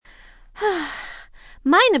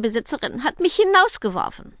Meine Besitzerin hat mich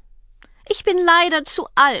hinausgeworfen. Ich bin leider zu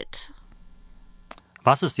alt.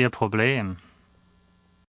 Was ist Ihr Problem?